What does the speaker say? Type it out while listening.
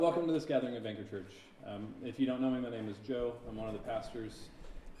Welcome to this gathering of Anchor Church. If you don't know me, my name is Joe. I'm one of the pastors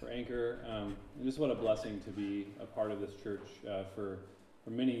for Anchor. And just what a blessing to be a part of this church for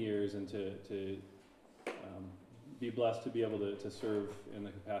many years, and to be blessed to be able to serve in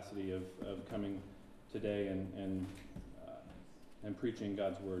the capacity of coming today and preaching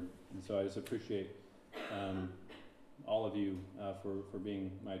God's word. And so I just appreciate all of you for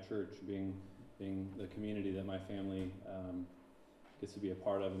being my church, being the community that my family gets to be a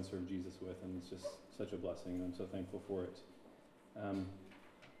part of and serve Jesus with, and it's just such a blessing, and I'm so thankful for it.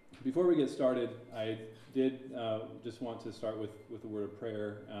 Before we get started, I did just want to start with a word of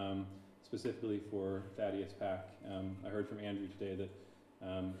prayer, specifically for Thaddeus Pack. I heard from Andrew today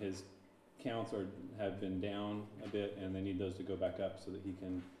that his counts have been down a bit, and they need those to go back up so that he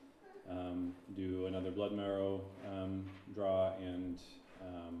can do another blood marrow draw and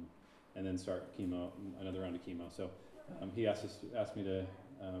then start another round of chemo. So he asked me to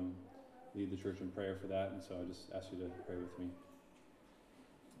lead the church in prayer for that, and so I just ask you to pray with me.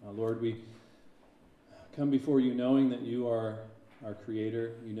 Lord, we come before you knowing that you are our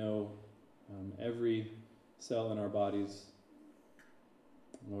Creator. You know every cell in our bodies.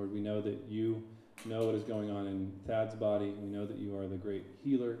 Lord, we know that you know what is going on in Thad's body. We know that you are the great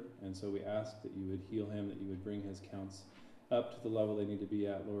healer, and so we ask that you would heal him, that you would bring his counts up to the level they need to be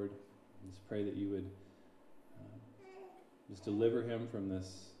at, Lord. And just pray that you would just deliver him from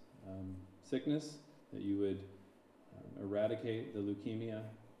this sickness, that you would eradicate the leukemia.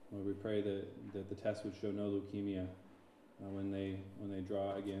 Lord, we pray that the test would show no leukemia when they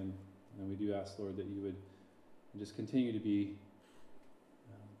draw again. And we do ask, Lord, that you would just continue to be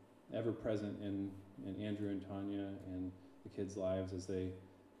ever present in Andrew and Tanya and the kids' lives as they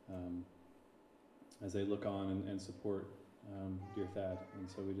look on and support dear Thad. And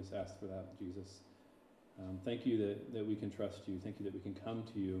so we just ask for that, Jesus. Thank you that we can trust you. Thank you that we can come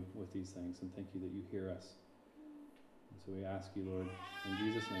to you with these things, and thank you that you hear us. And so we ask you, Lord, in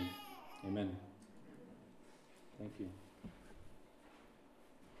Jesus' name, amen. Thank you.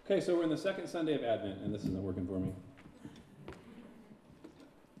 Okay, so we're in the second Sunday of Advent, and this isn't working for me.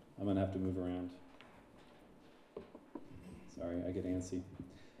 I'm going to have to move around. Sorry, I get antsy.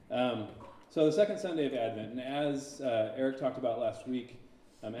 So the second Sunday of Advent, and as Eric talked about last week,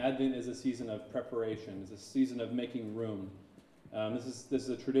 Advent is a season of preparation. It's a season of making room. This is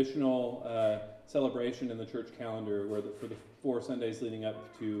a traditional celebration in the church calendar where for the 4 Sundays leading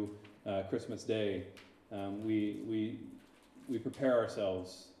up to Christmas Day, we prepare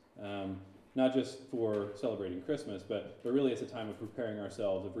ourselves, not just for celebrating Christmas, but really it's a time of preparing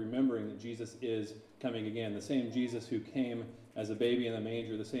ourselves, of remembering that Jesus is coming again. The same Jesus who came as a baby in the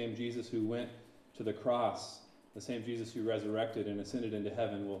manger, the same Jesus who went to the cross, the same Jesus who resurrected and ascended into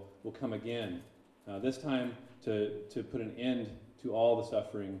heaven will come again. This time to put an end to all the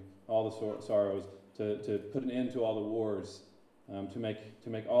suffering, all the sorrows, to put an end to all the wars, to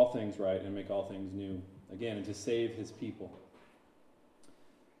make all things right and make all things new again, and to save his people.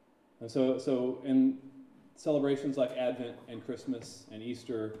 And so in celebrations like Advent and Christmas and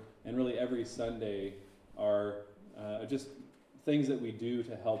Easter and really every Sunday are just things that we do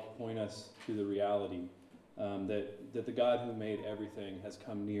to help point us to the reality that the God who made everything has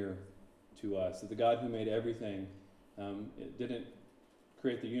come near to us, that the God who made everything it didn't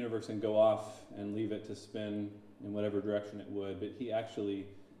create the universe and go off and leave it to spin in whatever direction it would, but he actually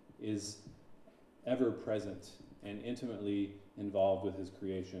is ever present and intimately involved with his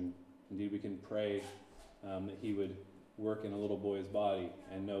creation. Indeed, we can pray that he would work in a little boy's body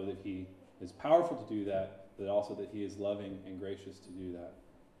and know that he is powerful to do that, but also that he is loving and gracious to do that.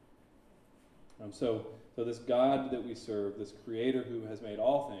 So this God that we serve, this Creator who has made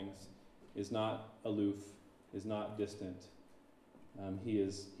all things, is not aloof, is not distant.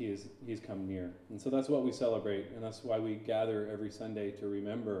 He's come near, and so that's what we celebrate, and that's why we gather every Sunday to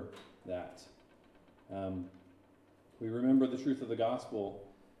remember that. We remember the truth of the gospel,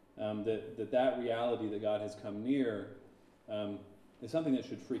 that reality that God has come near is something that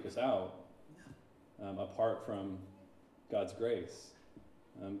should freak us out, apart from God's grace.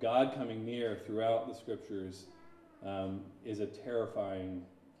 God coming near throughout the scriptures is a terrifying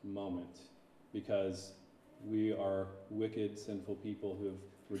moment, because we are wicked, sinful people who have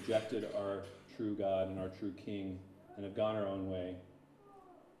rejected our true God and our true King and have gone our own way.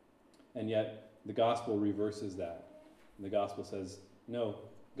 And yet the gospel reverses that. And the gospel says, no,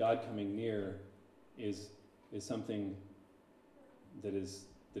 God coming near is something that is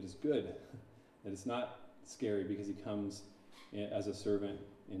good, that is not scary, because he comes as a servant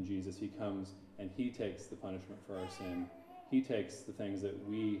in Jesus. He comes and he takes the punishment for our sin. He takes the things that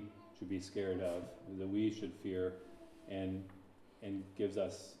we should be scared of, that we should fear, and and gives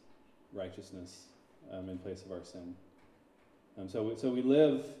us righteousness in place of our sin. So we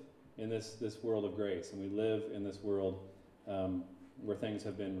live in this world of grace, and we live in this world where things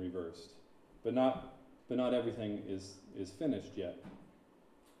have been reversed, but not everything is finished yet.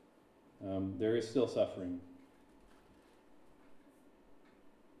 There is still suffering.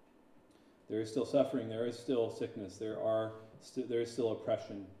 There is still suffering. There is still sickness. There is still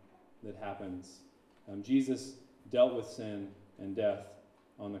oppression that happens. Jesus dealt with sin and death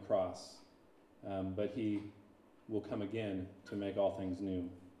on the cross, but he will come again to make all things new.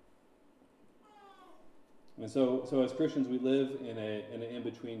 And so as Christians, we live in an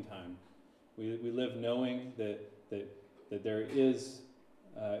in-between time. We live knowing that there is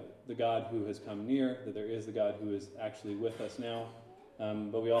the God who has come near, that there is the God who is actually with us now,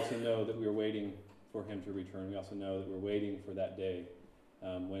 but we also know that we are waiting for him to return. We also know that we're waiting for that day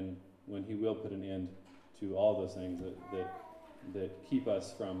when he will put an end to all those things that keep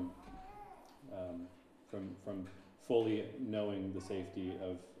us from fully knowing the safety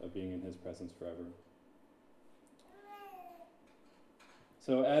of being in his presence forever.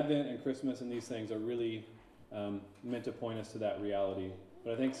 So Advent and Christmas and these things are really meant to point us to that reality.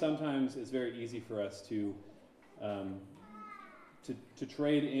 But I think sometimes it's very easy for us to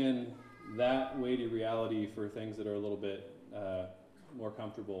trade in that weighty reality for things that are a little bit more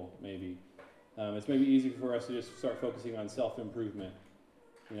comfortable, maybe. It's maybe easy for us to just start focusing on self-improvement.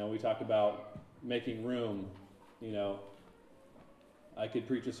 We talk about making room. I could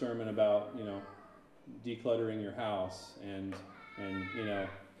preach a sermon about, decluttering your house and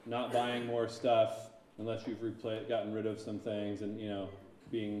not buying more stuff unless you've gotten rid of some things, and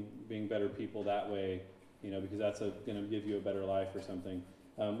being better people that way, because that's going to give you a better life or something.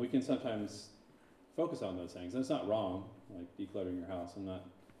 We can sometimes focus on those things, and it's not wrong, like decluttering your house.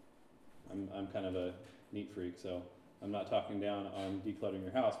 I'm kind of a neat freak, so I'm not talking down on decluttering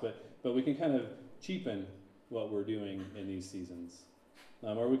your house, but we can kind of cheapen what we're doing in these seasons.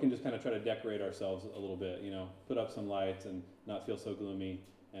 Or we can just kind of try to decorate ourselves a little bit, put up some lights and not feel so gloomy,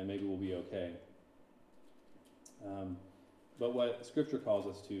 and maybe we'll be okay. But what Scripture calls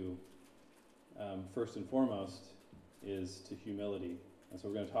us to, first and foremost, is to humility. And so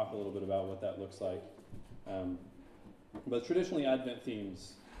we're going to talk a little bit about what that looks like. But traditionally, Advent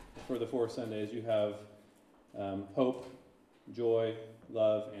themes for the 4 Sundays, you have hope, joy,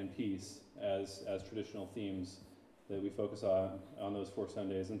 love, and peace as traditional themes that we focus on those 4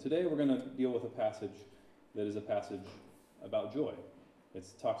 Sundays. And today we're going to deal with a passage that is a passage about joy. It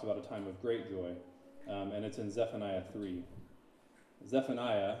talks about a time of great joy, and it's in Zephaniah 3.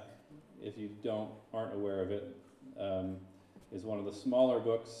 Zephaniah, if you aren't aware of it, is one of the smaller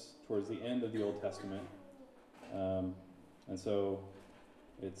books towards the end of the Old Testament, and so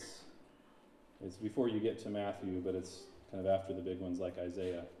it's before you get to Matthew, but it's kind of after the big ones like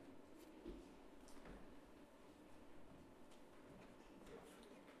Isaiah.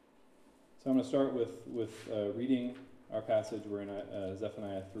 So I'm going to start with reading our passage. We're in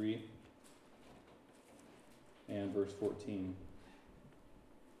Zephaniah 3 and verse 14.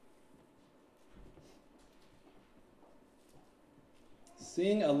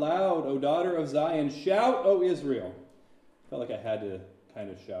 Sing aloud, O daughter of Zion. Shout, O Israel. I felt like I had to kind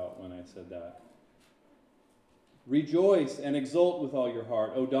of shout when I said that. Rejoice and exult with all your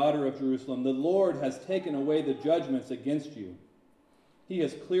heart, O daughter of Jerusalem. The Lord has taken away the judgments against you. He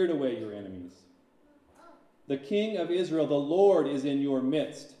has cleared away your enemies. The King of Israel, the Lord, is in your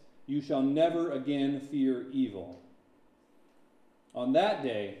midst. You shall never again fear evil. On that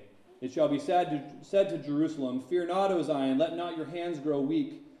day, it shall be said to Jerusalem, Fear not, O Zion, let not your hands grow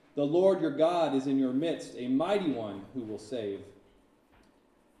weak. The Lord your God is in your midst, a mighty one who will save.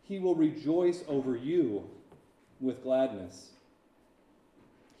 He will rejoice over you with gladness.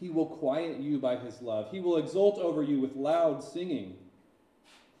 He will quiet you by his love. He will exult over you with loud singing.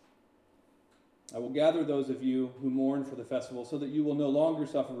 I will gather those of you who mourn for the festival so that you will no longer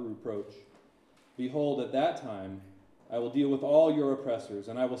suffer reproach. Behold, at that time, I will deal with all your oppressors,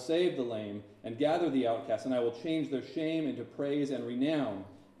 and I will save the lame and gather the outcasts, and I will change their shame into praise and renown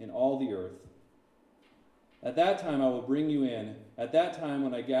in all the earth. At that time I will bring you in, at that time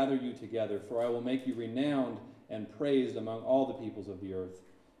when I gather you together, for I will make you renowned and praised among all the peoples of the earth,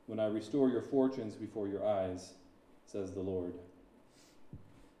 when I restore your fortunes before your eyes, says the Lord.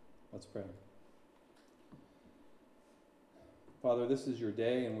 Let's pray. Father, this is your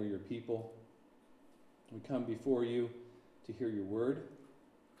day, and we're your people. We come before you to hear your word.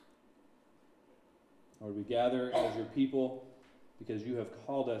 Lord, we gather as your people because you have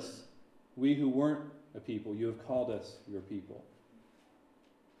called us. We who weren't a people, you have called us your people.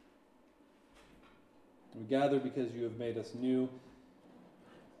 We gather because you have made us new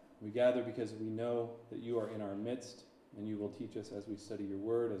We gather because we know that you are in our midst, and you will teach us as we study your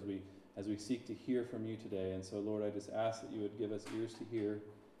word, as we seek to hear from you today. And so, Lord, I just ask that you would give us ears to hear.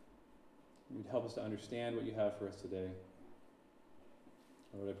 You'd help us to understand what you have for us today.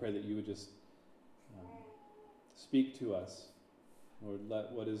 Lord, I pray that you would just speak to us. Lord,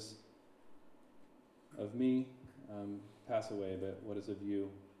 let what is of me pass away, but what is of you,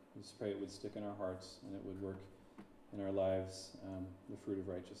 I just pray it would stick in our hearts and it would work in our lives, the fruit of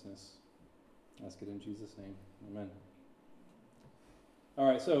righteousness. I ask it in Jesus' name. Amen. All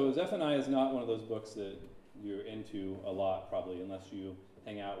right, so Zephaniah is not one of those books that you're into a lot, probably, unless you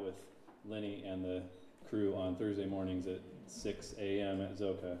hang out with Lenny and the crew on Thursday mornings at 6 a.m. at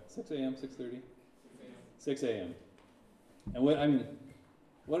Zoka. 6 a.m., 6:30? 6 a.m. And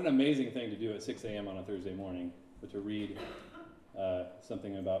what an amazing thing to do at 6 a.m. on a Thursday morning, but to read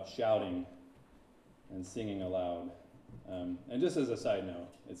something about shouting and singing aloud. And just as a side note,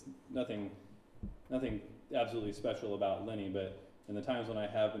 it's nothing absolutely special about Lenny, but in the times when I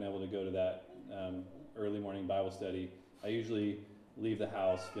have been able to go to that early morning Bible study, I usually leave the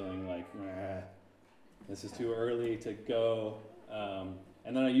house feeling like, this is too early to go.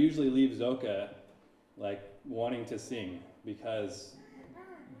 And then I usually leave Zoka like wanting to sing, because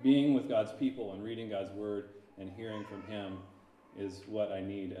being with God's people and reading God's word and hearing from him is what I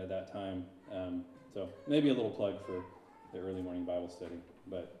need at that time. So maybe a little plug for the early morning Bible study,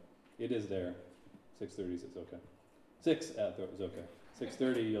 but it is there. 6:30 is at Zoka. 6 at Zoka.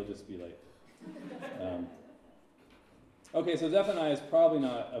 6:30 you'll just be late. Okay, so Zephaniah is probably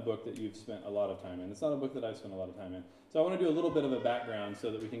not a book that you've spent a lot of time in. It's not a book that I've spent a lot of time in. So I want to do a little bit of a background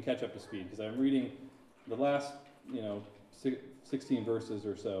so that we can catch up to speed, because I'm reading the last, 16 verses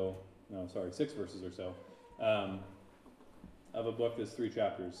or so, 6 verses or so, of a book that's 3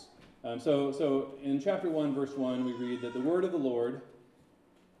 chapters. So in chapter 1, verse 1, we read that the word of the Lord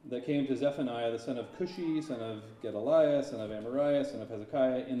that came to Zephaniah, the son of Cushi, son of Gedaliah, son of Amariah, son of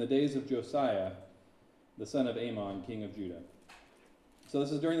Hezekiah, in the days of Josiah, the son of Amon, king of Judah. So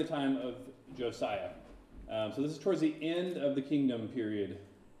this is during the time of Josiah. So this is towards the end of the kingdom period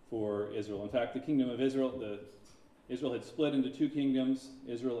for Israel. In fact, the kingdom of Israel, Israel had split into 2 kingdoms,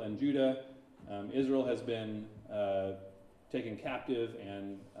 Israel and Judah. Israel has been taken captive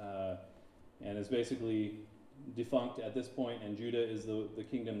and is basically defunct at this point, and Judah is the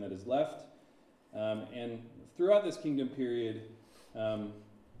kingdom that is left. And throughout this kingdom period,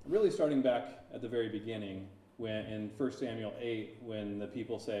 really starting back at the very beginning, when in 1 Samuel 8, when the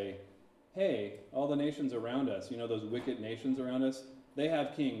people say, hey, all the nations around us, those wicked nations around us, they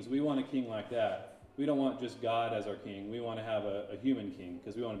have kings. We want a king like that. We don't want just God as our king. We want to have a human king,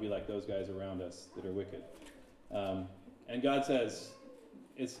 because we want to be like those guys around us that are wicked. And God says,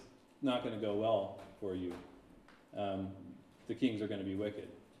 it's not going to go well for you. The kings are going to be wicked.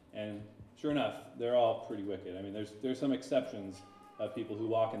 And sure enough, they're all pretty wicked. I mean, there's some exceptions of people who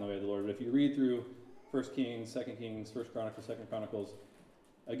walk in the way of the Lord. But if you read through 1 Kings, 2 Kings, 1 Chronicles, 2 Chronicles,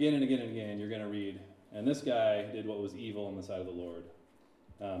 again and again and again, you're going to read, and this guy did what was evil in the sight of the Lord.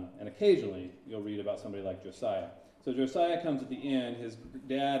 And occasionally, you'll read about somebody like Josiah. So Josiah comes at the end. His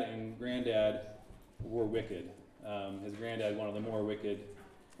dad and granddad were wicked. His granddad, one of the more wicked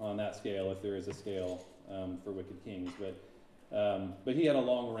on that scale, if there is a scale for wicked kings. But he had a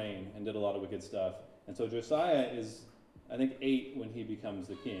long reign and did a lot of wicked stuff. And so Josiah is, I think, 8 when he becomes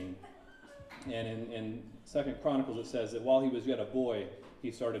the king. And in 2 Chronicles it says that while he was yet a boy,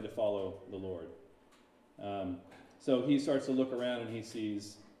 he started to follow the Lord. So he starts to look around and he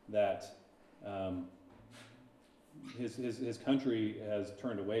sees that his country has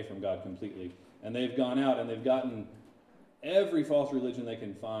turned away from God completely. And they've gone out and they've gotten every false religion they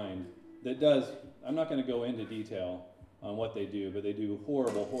can find that does, I'm not going to go into detail on what they do, but they do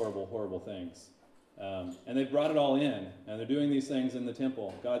horrible, horrible, horrible things. And they've brought it all in, and they're doing these things in the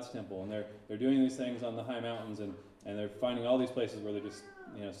temple, God's temple, and they're doing these things on the high mountains, and they're finding all these places where they're just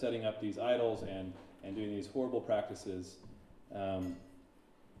setting up these idols and doing these horrible practices. And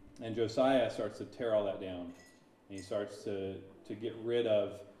Josiah starts to tear all that down, and he starts to get rid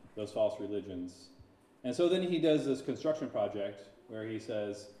of those false religions. And so then he does this construction project where he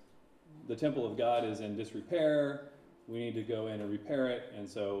says, the temple of God is in disrepair, we need to go in and repair it. And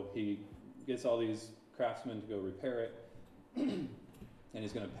so he gets all these craftsmen to go repair it, and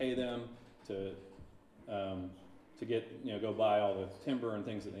he's going to pay them to get, go buy all the timber and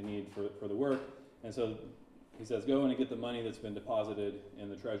things that they need for the work. And so he says, go in and get the money that's been deposited in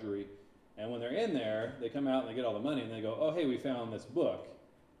the treasury. And when they're in there, they come out and they get all the money, and they go, oh, hey, we found this book.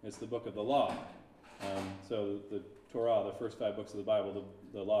 It's the book of the law. So the Torah, the first 5 books of the Bible,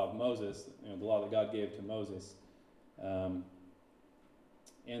 the law of Moses, the law that God gave to Moses.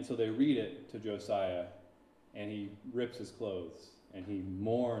 And so they read it to Josiah, and he rips his clothes, and he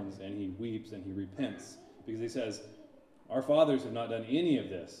mourns, and he weeps, and he repents, because he says, our fathers have not done any of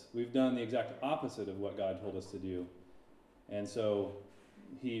this. We've done the exact opposite of what God told us to do. And so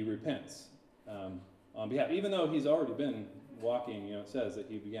he repents on behalf, even though he's already been walking, it says that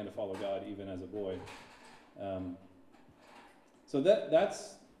he began to follow God even as a boy. So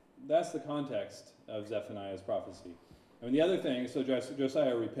that's the context of Zephaniah's prophecy. I mean, the other thing, so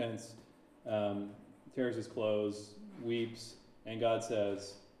Josiah repents, tears his clothes, weeps, and God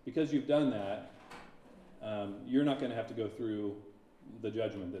says, because you've done that, you're not going to have to go through the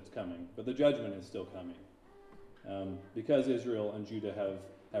judgment that's coming. But the judgment is still coming. Because Israel and Judah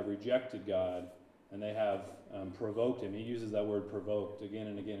have rejected God, and they have provoked him. He uses that word provoked again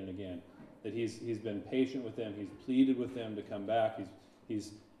and again and again. That he's been patient with them. He's pleaded with them to come back.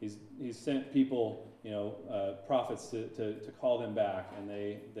 He's sent people, prophets to call them back, and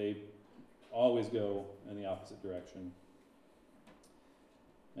they always go in the opposite direction.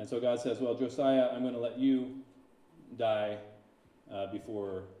 And so God says, well, Josiah, I'm going to let you die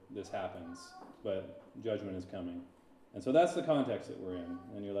before this happens, but judgment is coming. And so that's the context that we're in.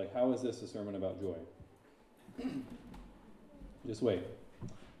 And you're like, how is this a sermon about joy? Just wait.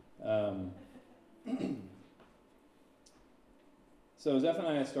 So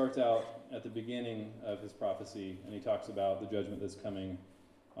Zephaniah starts out at the beginning of his prophecy, and he talks about the judgment that's coming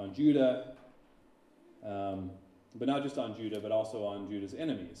on Judah, but not just on Judah, but also on Judah's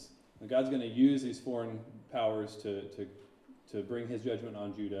enemies. And God's going to use these foreign powers to bring his judgment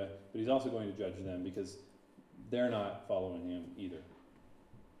on Judah, but he's also going to judge them because they're not following him either.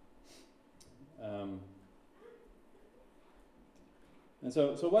 And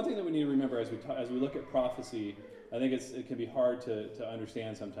so one thing that we need to remember as we look at prophecy, I think it can be hard to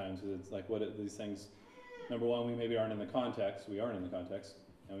understand sometimes, because it's like, what are these things? Number one, we maybe aren't in the context. We aren't in the context,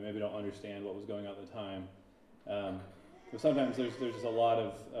 and we maybe don't understand what was going on at the time. But sometimes there's just a lot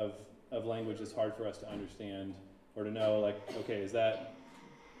of language that's hard for us to understand or to know. Like, okay, is that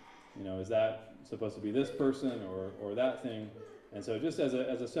supposed to be this person or that thing? And so, just as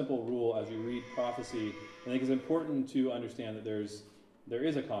a simple rule, as you read prophecy, I think it's important to understand that there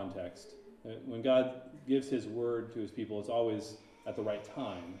is a context. When God gives his word to his people, it's always at the right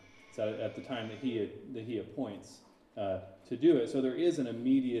time. It's at the time that he appoints to do it. So there is an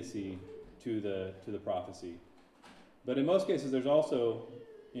immediacy to the prophecy. But in most cases, there's also,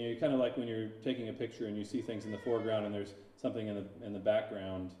 kind of like when you're taking a picture and you see things in the foreground and there's something in the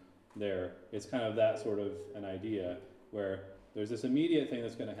background there. It's kind of that sort of an idea where there's this immediate thing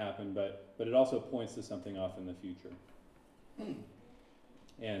that's going to happen, but it also points to something off in the future.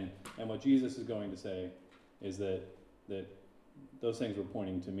 And what Jesus is going to say is that those things were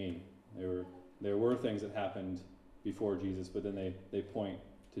pointing to me. There were things that happened before Jesus, but then they point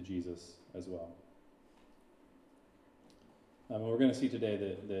to Jesus as well. We're going to see today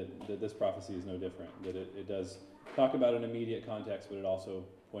that this prophecy is no different, that it does talk about an immediate context, but it also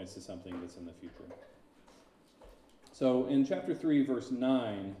points to something that's in the future. So in chapter 3, verse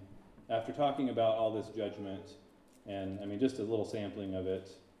 9, after talking about all this judgment, and just a little sampling of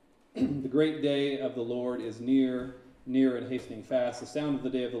it, the great day of the Lord is near and hastening fast. The sound of the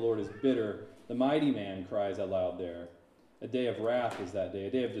day of the Lord is bitter. The mighty man cries aloud there. A day of wrath is that day, a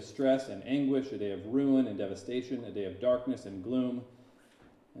day of distress and anguish, a day of ruin and devastation, a day of darkness and gloom,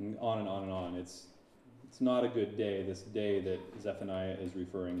 and on and on and on. It's not a good day, this day that Zephaniah is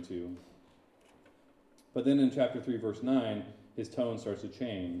referring to. But then in chapter 3, verse 9, his tone starts to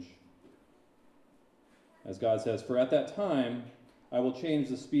change. As God says, "For at that time I will change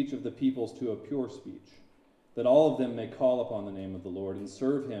the speech of the peoples to a pure speech, that all of them may call upon the name of the Lord and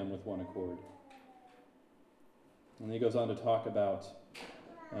serve him with one accord." And he goes on to talk about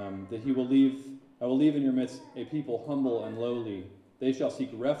that I will leave in your midst a people humble and lowly. They shall seek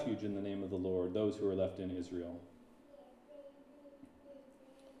refuge in the name of the Lord, those who are left in Israel.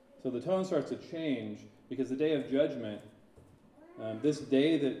 So the tone starts to change because the day of judgment, this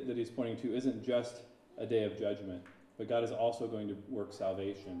day that he's pointing to isn't just a day of judgment, but God is also going to work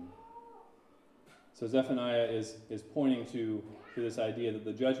salvation. So Zephaniah is pointing to this idea that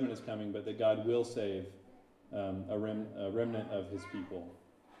the judgment is coming, but that God will save a remnant of his people.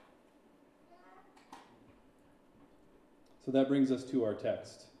 So that brings us to our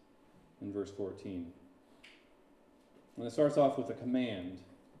text in verse 14. And it starts off with a command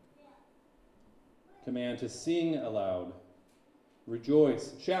to sing aloud.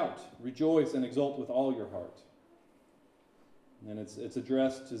 Rejoice, shout, rejoice, and exult with all your heart. And it's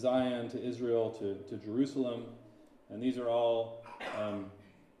addressed to Zion, to Israel, to Jerusalem, and these are all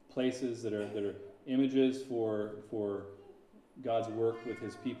places that are images for God's work with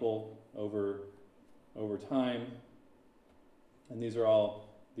his people over time. And these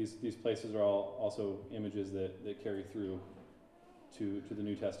places are all also images that carry through to the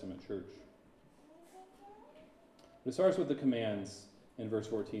New Testament church. It starts with the commands in verse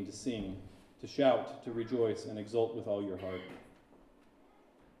 14 to sing, to shout, to rejoice, and exult with all your heart.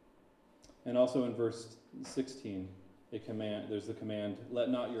 And also in verse 16, there's the command, let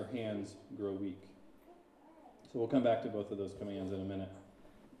not your hands grow weak. So we'll come back to both of those commands in a minute.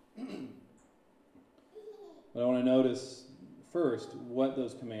 But I want to notice first what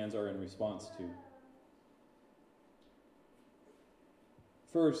those commands are in response to.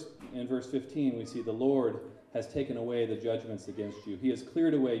 First, in verse 15, we see the Lord has taken away the judgments against you. He has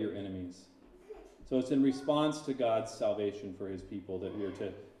cleared away your enemies. So it's in response to God's salvation for his people that we are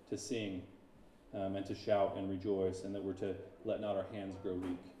to sing and to shout and rejoice, and that we're to let not our hands grow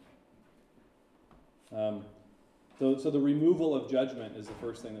weak. So the removal of judgment is the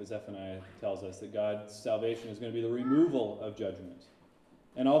first thing that Zephaniah tells us, that God's salvation is going to be the removal of judgment,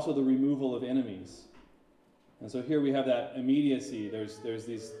 and also the removal of enemies. And so here we have that immediacy. There's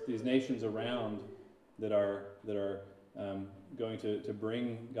these nations around that are going to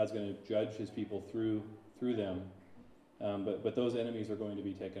bring, God's going to judge his people through them. But those enemies are going to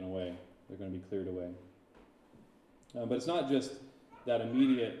be taken away. They're going to be cleared away. But it's not just that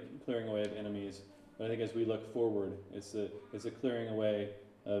immediate clearing away of enemies. But I think as we look forward, it's a clearing away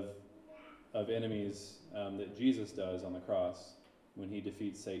of enemies that Jesus does on the cross when he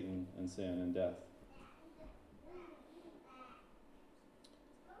defeats Satan and sin and death.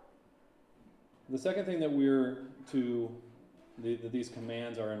 The second thing that these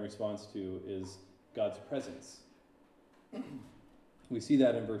commands are in response to is God's presence. We see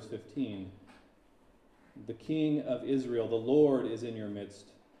that in verse 15. The King of Israel, the Lord, is in your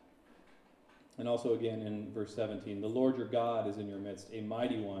midst. And also again in verse 17, the Lord your God is in your midst, a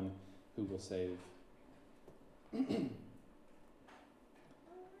mighty one who will save.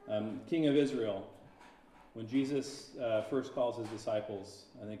 King of Israel, when Jesus first calls his disciples,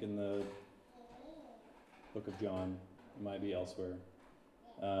 I think in the book of John, it might be elsewhere,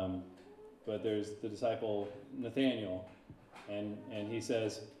 but there's the disciple Nathanael, and he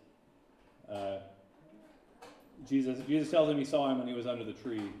says, Jesus tells him he saw him when he was under the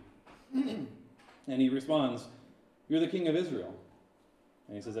tree. And he responds, you're the King of Israel.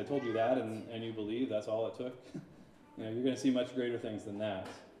 And he says, I told you that, and you believe, that's all it took. You're going to see much greater things than that.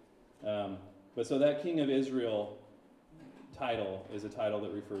 But so that King of Israel title is a title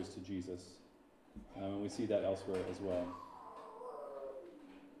that refers to Jesus. And we see that elsewhere as well.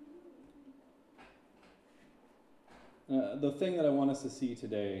 The thing that I want us to see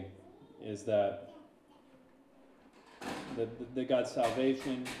today is that God's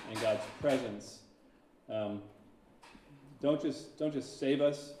salvation and God's presence don't just save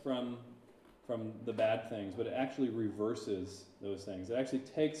us from the bad things, but it actually reverses those things. It actually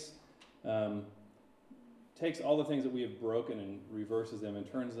takes all the things that we have broken and reverses them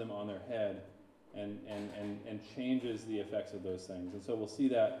and turns them on their head and changes the effects of those things. And so we'll see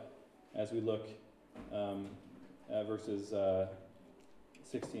that as we look at verses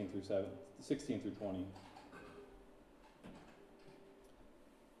 16 through 20.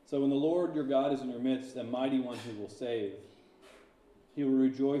 So when the Lord your God is in your midst, a mighty one who will save, he will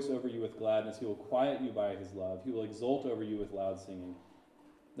rejoice over you with gladness. He will quiet you by his love. He will exult over you with loud singing.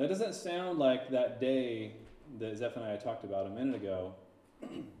 That doesn't sound like that day that Zephaniah talked about a minute ago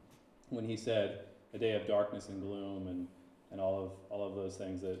when he said a day of darkness and gloom and all of those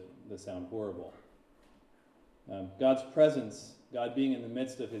things that sound horrible. God's presence, God being in the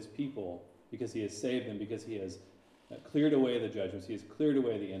midst of his people because he has saved them, because he has cleared away the judgments, he has cleared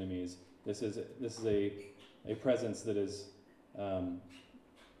away the enemies. This is a presence that is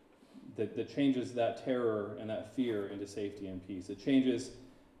that changes that terror and that fear into safety and peace. It changes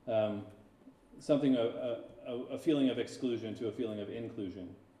something a feeling of exclusion to a feeling of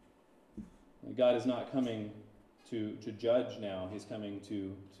inclusion. God is not coming to judge now; he's coming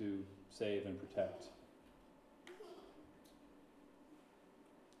to save and protect.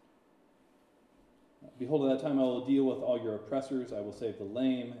 Behold, at that time I will deal with all your oppressors. I will save the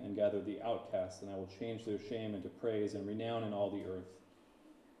lame and gather the outcasts, and I will change their shame into praise and renown in all the earth.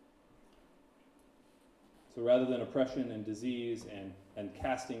 So rather than oppression and disease and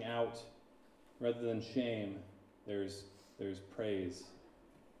casting out, rather than shame, there's praise.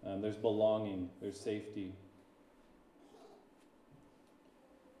 There's belonging. There's safety.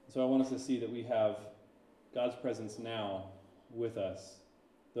 So I want us to see that we have God's presence now with us.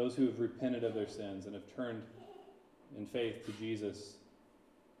 Those who have repented of their sins and have turned in faith to Jesus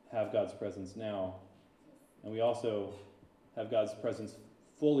have God's presence now. And we also have God's presence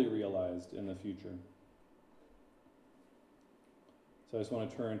fully realized in the future. So I just want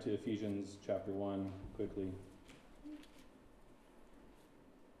to turn to Ephesians chapter 1 quickly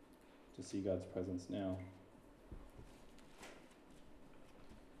to see God's presence now.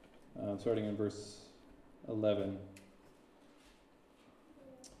 Starting in verse 11.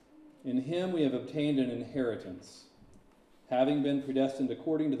 In him we have obtained an inheritance, having been predestined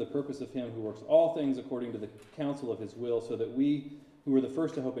according to the purpose of him who works all things according to the counsel of his will, so that we who were the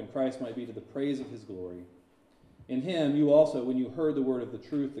first to hope in Christ might be to the praise of his glory. In him you also, when you heard the word of the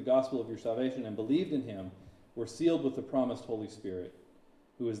truth, the gospel of your salvation, and believed in him, were sealed with the promised Holy Spirit,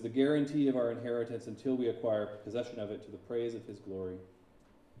 who is the guarantee of our inheritance until we acquire possession of it to the praise of his glory.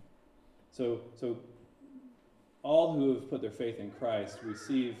 So all who have put their faith in Christ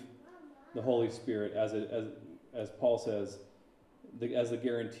receive the Holy Spirit as Paul says, as the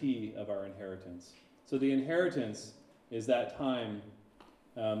guarantee of our inheritance. So the inheritance is that time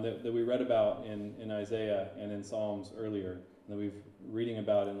that we read about in Isaiah and in Psalms earlier, that we've reading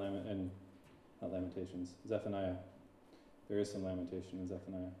about in not Lamentations, Zephaniah. There is some lamentation in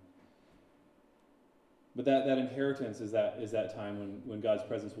Zephaniah. But that inheritance is that time when God's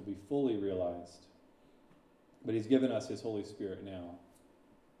presence will be fully realized. But he's given us his Holy Spirit now,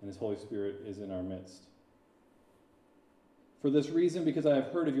 and his Holy Spirit is in our midst. For this reason, because I have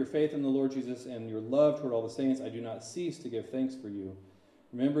heard of your faith in the Lord Jesus and your love toward all the saints, I do not cease to give thanks for you,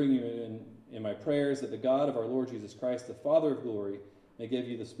 remembering you in my prayers, that the God of our Lord Jesus Christ, the Father of glory, may give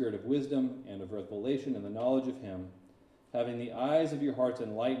you the spirit of wisdom and of revelation and the knowledge of him, having the eyes of your hearts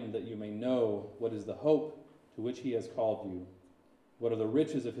enlightened, that you may know what is the hope to which he has called you, what are the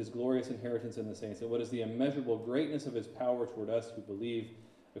riches of his glorious inheritance in the saints, and what is the immeasurable greatness of his power toward us who believe,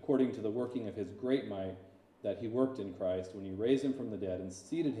 according to the working of his great might, that he worked in Christ when he raised him from the dead and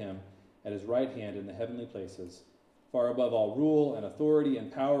seated him at his right hand in the heavenly places, far above all rule and authority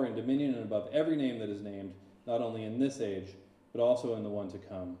and power and dominion, and above every name that is named, not only in this age, but also in the one to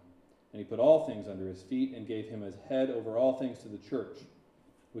come. And he put all things under his feet and gave him as head over all things to the church,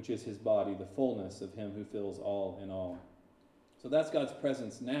 which is his body, the fullness of him who fills all in all. So that's God's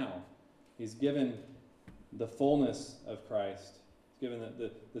presence now. He's given the fullness of Christ. He's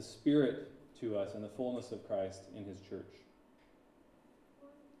given the Spirit to us and the fullness of Christ in his church.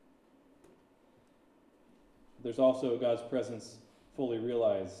 There's also God's presence fully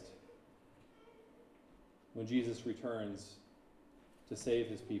realized when Jesus returns to save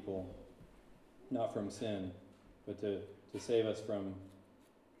his people, not from sin, but to save us from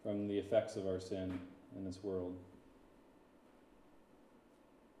the effects of our sin in this world.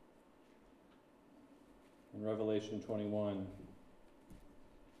 In Revelation 21,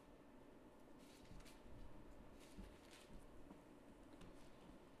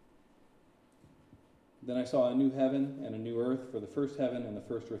 then I saw a new heaven and a new earth, for the first heaven and the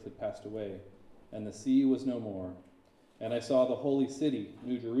first earth had passed away, and the sea was no more. And I saw the holy city,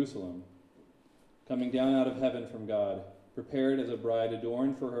 New Jerusalem, coming down out of heaven from God, prepared as a bride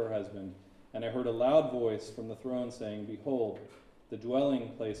adorned for her husband. And I heard a loud voice from the throne saying, Behold, the dwelling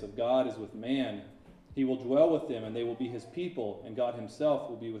place of God is with man. He will dwell with them, and they will be his people, and God himself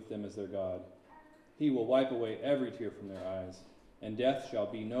will be with them as their God. He will wipe away every tear from their eyes, and death shall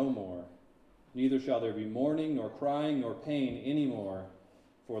be no more. Neither shall there be mourning, nor crying, nor pain any more,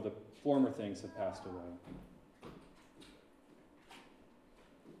 for the former things have passed away.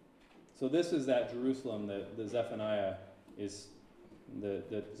 So this is that Jerusalem that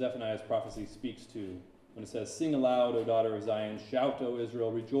Zephaniah's prophecy speaks to. When it says, Sing aloud, O daughter of Zion, shout, O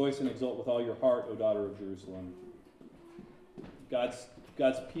Israel, rejoice and exult with all your heart, O daughter of Jerusalem. God's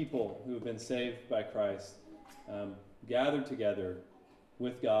people who have been saved by Christ gathered together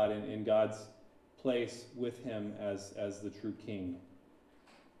with God in God's place with him as the true king.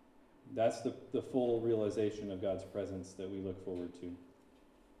 That's the full realization of God's presence that we look forward to.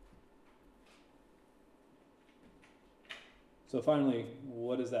 So finally,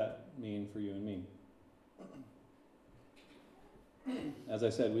 what does that mean for you and me? As I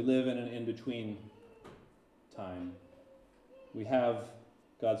said, we live in an in-between time. We have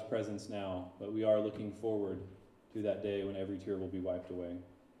God's presence now, but we are looking forward to that day when every tear will be wiped away.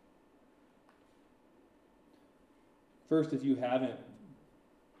 First, if you haven't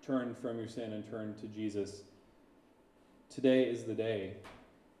turned from your sin and turned to Jesus, today is the day.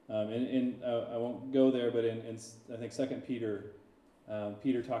 I won't go there, but in I think 2 Peter,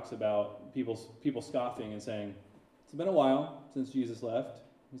 Peter talks about people scoffing and saying, it's been a while since Jesus left.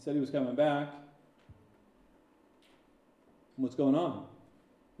 He said he was coming back. What's going on?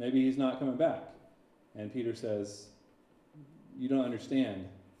 Maybe he's not coming back. And Peter says, you don't understand.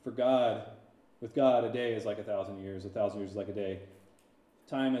 For God With God, a day is like 1,000 years. 1,000 years is like a day.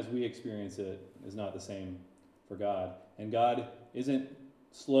 Time as we experience it is not the same for God. And God isn't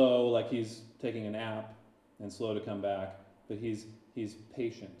slow like he's taking a nap and slow to come back, but he's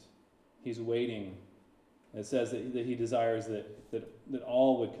patient. He's waiting. It says that he desires that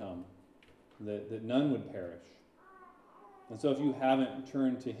all would come, that none would perish. And so if you haven't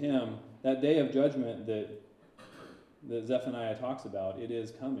turned to him, that day of judgment that Zephaniah talks about, it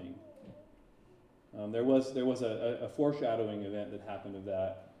is coming. There was a foreshadowing event that happened of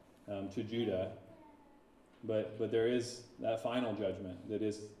that to Judah, but there is that final judgment that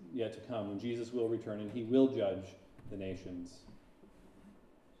is yet to come, when Jesus will return and he will judge the nations.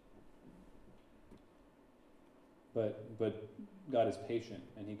 But God is patient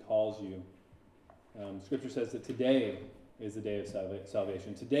and he calls you. Scripture says that today is the day of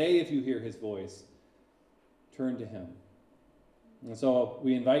salvation. Today, if you hear his voice, turn to him. And so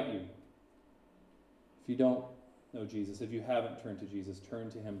we invite you. If you don't know Jesus, if you haven't turned to Jesus, turn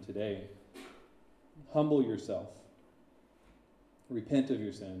to him today. Humble yourself. Repent of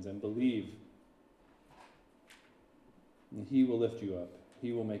your sins and believe. And he will lift you up.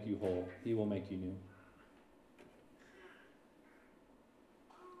 He will make you whole. He will make you new.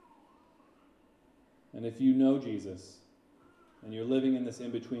 And if you know Jesus and you're living in this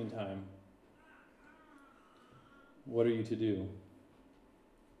in-between time, what are you to do?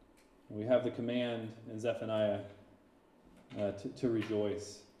 We have the command in Zephaniah to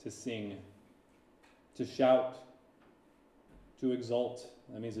rejoice, to sing, to shout, to exult.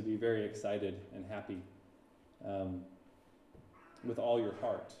 That means to be very excited and happy with all your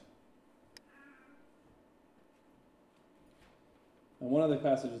heart. And one of the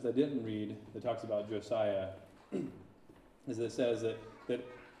passages I didn't read that talks about Josiah is that it says that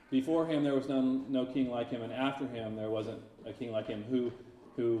before him there was no king like him, and after him there wasn't a king like him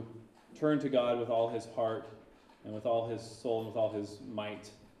who turned to God with all his heart and with all his soul and with all his might,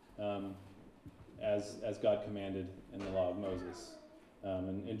 as God commanded in the law of Moses.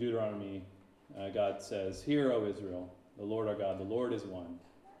 And in Deuteronomy, God says, "Hear, O Israel, the Lord our God, the Lord is one.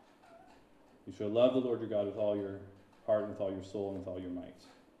 You shall love the Lord your God with all your heart and with all your soul and with all your might."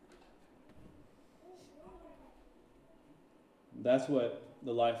 That's what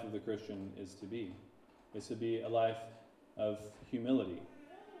the life of the Christian is to be. It's to be a life of humility.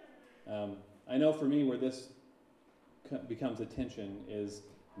 I know for me where this becomes a tension is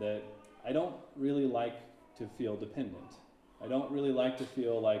that I don't really like to feel dependent. I don't really like to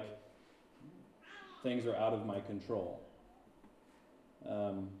feel like things are out of my control.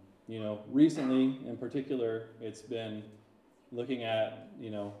 Recently, in particular, it's been looking at,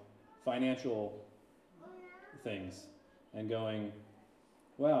 financial things and going,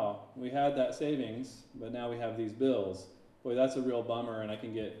 wow, we had that savings, but now we have these bills. Boy, that's a real bummer, and I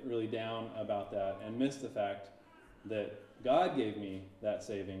can get really down about that and miss the fact that God gave me that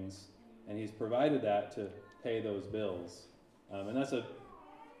savings, and he's provided that to pay those bills. And that's a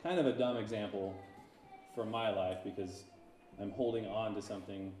kind of a dumb example from my life, because I'm holding on to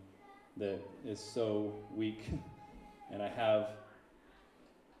something that is so weak, and I have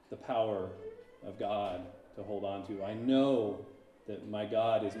the power of God to hold on to. I know that my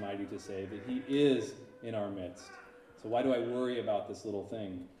God is mighty to save, that he is in our midst. So why do I worry about this little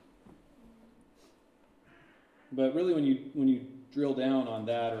thing? But really, when you drill down on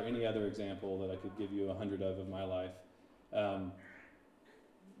that or any other example that I could give you 100 of my life,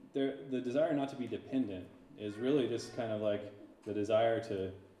 the desire not to be dependent is really just kind of like the desire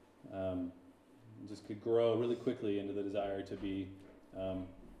to just could grow really quickly into the desire to be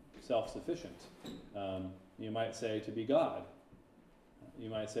self-sufficient. You might say to be God. You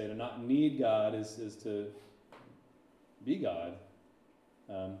might say to not need God is to be God,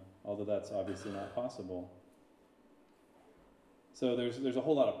 although that's obviously not possible. So there's a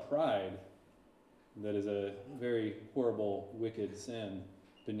whole lot of pride that is a very horrible, wicked sin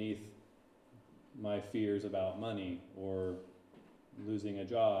beneath my fears about money or losing a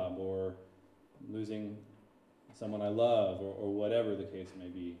job or losing someone I love or whatever the case may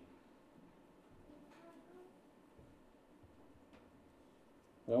be.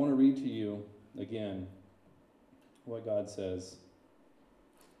 But I want to read to you again what God says.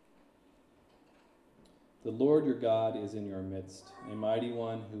 The Lord your God is in your midst, a mighty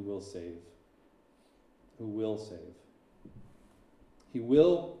one who will save. Who will save. He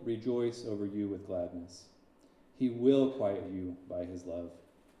will rejoice over you with gladness. He will quiet you by his love.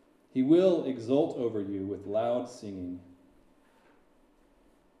 He will exult over you with loud singing.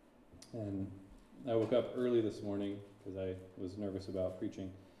 And I woke up early this morning because I was nervous about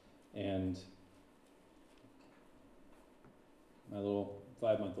preaching. And my little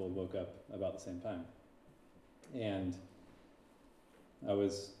 5-month-old woke up about the same time. And I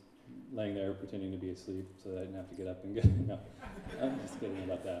was laying there pretending to be asleep so that I didn't have to get up and go. No, I'm just kidding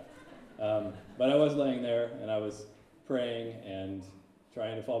about that. But I was laying there and I was praying and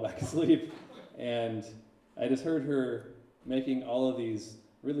trying to fall back asleep. And I just heard her making all of these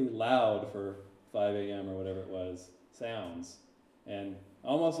really loud for 5 a.m. or whatever it was, sounds, and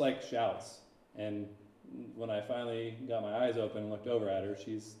almost like shouts. And when I finally got my eyes open and looked over at her,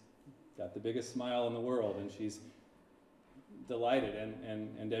 she's got the biggest smile in the world, and she's delighted,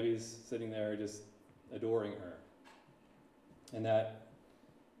 and Debbie's sitting there just adoring her. And that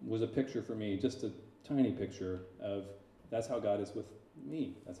was a picture for me, just a tiny picture of that's how God is with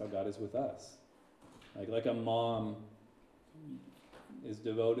me. That's how God is with us. Like a mom is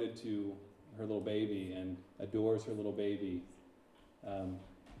devoted to her little baby and adores her little baby.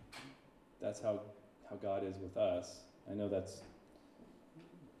 That's how God is with us. I know that's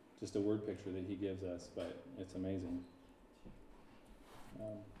just a word picture that he gives us, but it's amazing.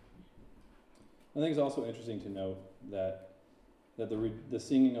 I think it's also interesting to note that the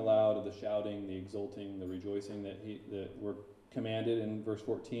singing aloud, the shouting, the exulting, the rejoicing that we're commanded in verse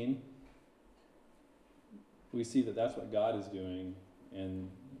 14, we see that that's what God is doing in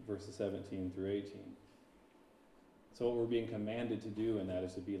verses 17 through 18. So what we're being commanded to do in that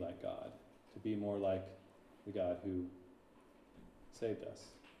is to be like God, to be more like the God who saved us.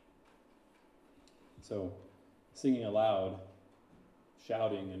 So singing aloud,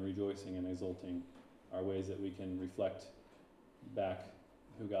 shouting and rejoicing and exulting are ways that we can reflect back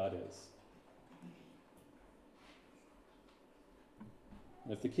who God is.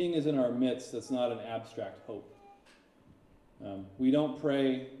 If the King is in our midst, that's not an abstract hope. We don't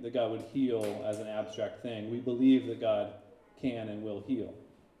pray that God would heal as an abstract thing. We believe that God can and will heal.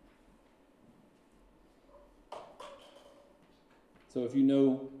 So if you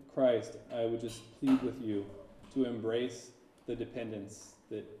know Christ, I would just plead with you to embrace the dependence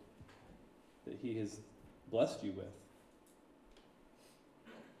that he has blessed you with.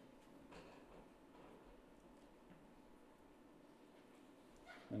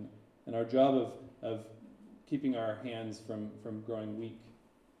 And our job of keeping our hands from growing weak,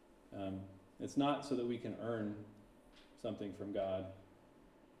 it's not so that we can earn something from God,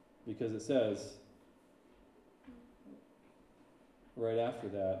 because it says right after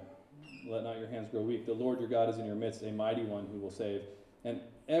that, let not your hands grow weak. The Lord your God is in your midst, a mighty one who will save. And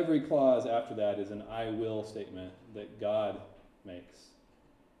every clause after that is an I will statement that God makes.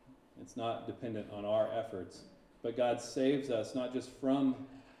 It's not dependent on our efforts, but God saves us not just from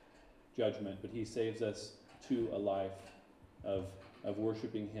judgment, but he saves us to a life of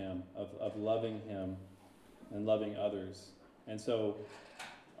worshiping him, of loving him and loving others. And so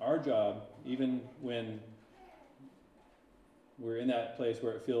our job, even when we're in that place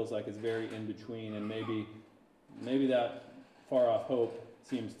where it feels like it's very in between, and maybe that far off hope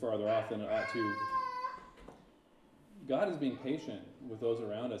seems farther off than it ought to, God is being patient with those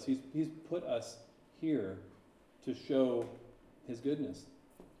around us. He's put us here to show his goodness.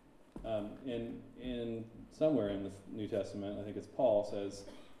 In somewhere in the New Testament, I think it's Paul says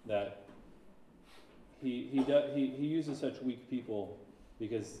that he uses such weak people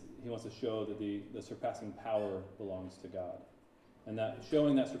because he wants to show that the surpassing power belongs to God, and that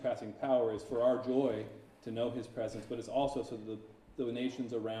showing that surpassing power is for our joy to know his presence, but it's also so that the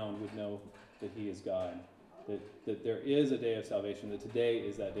nations around would know that he is God, that there is a day of salvation, that today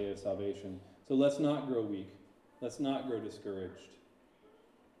is that day of salvation. So let's not grow weak. Let's not grow discouraged.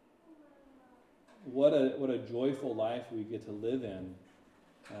 What a joyful life we get to live in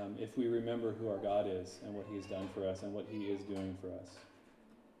if we remember who our God is and what he's done for us and what he is doing for us.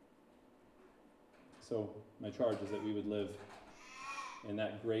 So my charge is that we would live in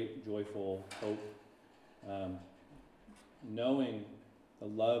that great, joyful hope, knowing the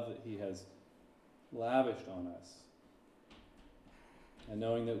love that he has lavished on us, and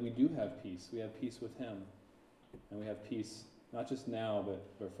knowing that we do have peace. We have peace with him, and we have peace not just now,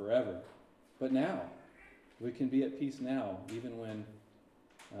 but forever. But now, we can be at peace now, even when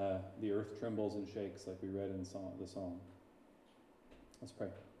the earth trembles and shakes, like we read in the psalm. Let's pray.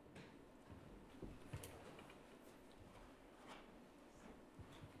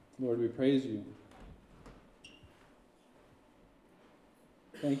 Lord, we praise you.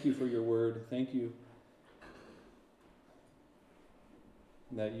 Thank you for your word. Thank you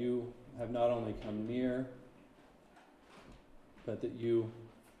that you have not only come near, but that you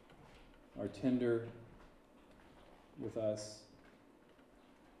are tender with us.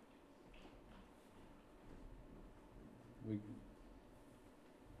 We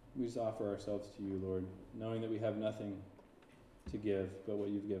just offer ourselves to you, Lord, knowing that we have nothing to give, but what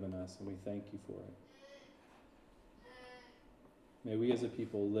you've given us, and we thank you for it. May we as a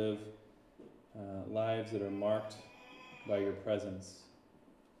people live lives that are marked by your presence.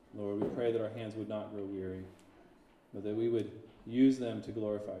 Lord, we pray that our hands would not grow weary, but that we would use them to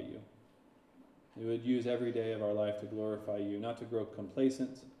glorify you. We would use every day of our life to glorify you, not to grow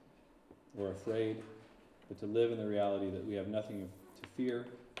complacent or afraid, but to live in the reality that we have nothing to fear,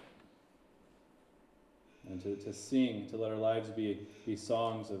 and to sing, to let our lives be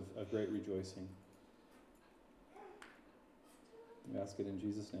songs of great rejoicing. We ask it in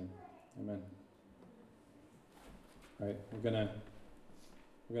Jesus' name. Amen. All right, we're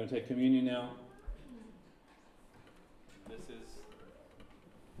gonna take communion now. This is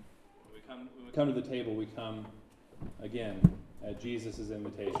when we come to the table, we come again at Jesus'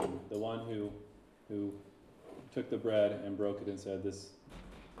 invitation, the one who took the bread and broke it and said, "This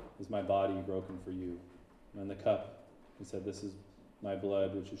is my body broken for you." And the cup, he said, "This is my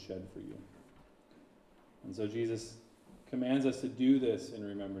blood which is shed for you." And so Jesus commands us to do this in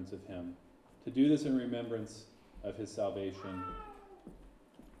remembrance of him, to do this in remembrance of his salvation,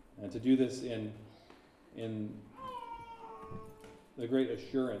 and to do this in the great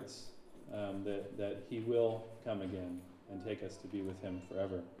assurance that he will come again and take us to be with him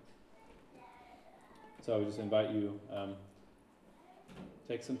forever. So I would just invite you,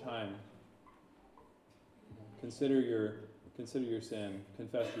 take some time, consider your sin,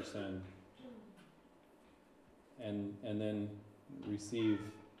 confess your sin, and then receive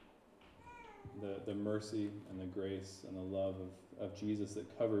the mercy and the grace and the love of Jesus that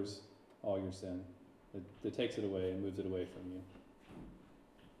covers all your sin, that takes it away and moves it away from you.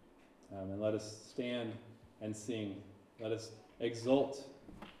 And let us stand and sing. Let us exult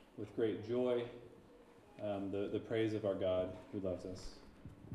with great joy the praise of our God who loves us.